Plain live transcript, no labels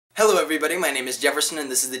Hello everybody, my name is Jefferson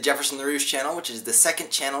and this is the Jefferson the Roost channel, which is the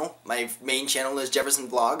second channel. My main channel is Jefferson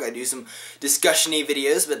Vlog. I do some discussion-y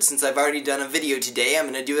videos, but since I've already done a video today, I'm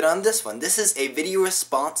going to do it on this one. This is a video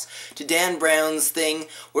response to Dan Brown's thing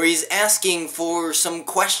where he's asking for some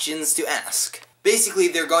questions to ask. Basically,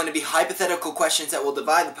 they're going to be hypothetical questions that will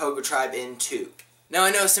divide the Pogo tribe in two. Now,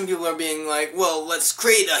 I know some people are being like, well, let's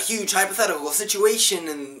create a huge hypothetical situation,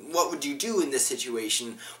 and what would you do in this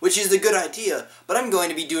situation? Which is a good idea, but I'm going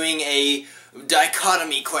to be doing a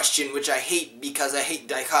dichotomy question, which I hate because I hate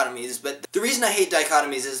dichotomies, but the reason I hate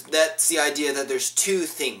dichotomies is that's the idea that there's two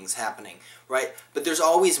things happening, right? But there's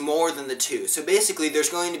always more than the two. So basically, there's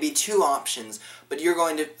going to be two options, but you're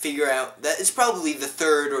going to figure out that it's probably the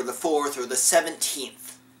third, or the fourth, or the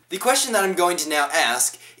 17th. The question that I'm going to now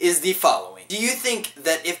ask is the following. Do you think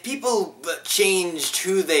that if people changed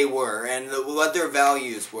who they were and what their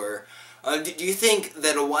values were, do you think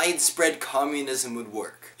that a widespread communism would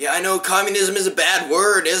work? Yeah, I know communism is a bad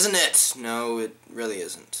word, isn't it? No, it really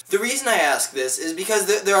isn't. The reason I ask this is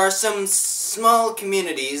because there are some small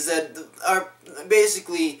communities that are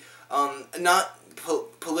basically not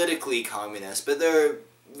politically communist, but they're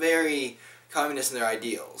very communist in their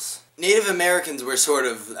ideals. Native Americans were sort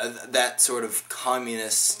of that sort of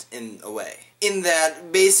communist in a way. In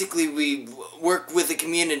that, basically, we work with the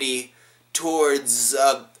community towards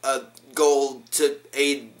a goal to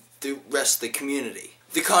aid the rest of the community.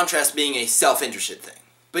 The contrast being a self-interested thing.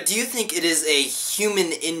 But do you think it is a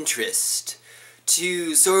human interest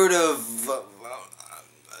to sort of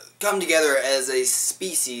come together as a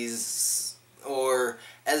species or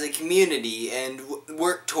as a community and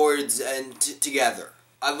work towards and together?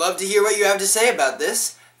 I'd love to hear what you have to say about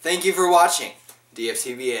this. Thank you for watching.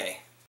 DFTBA.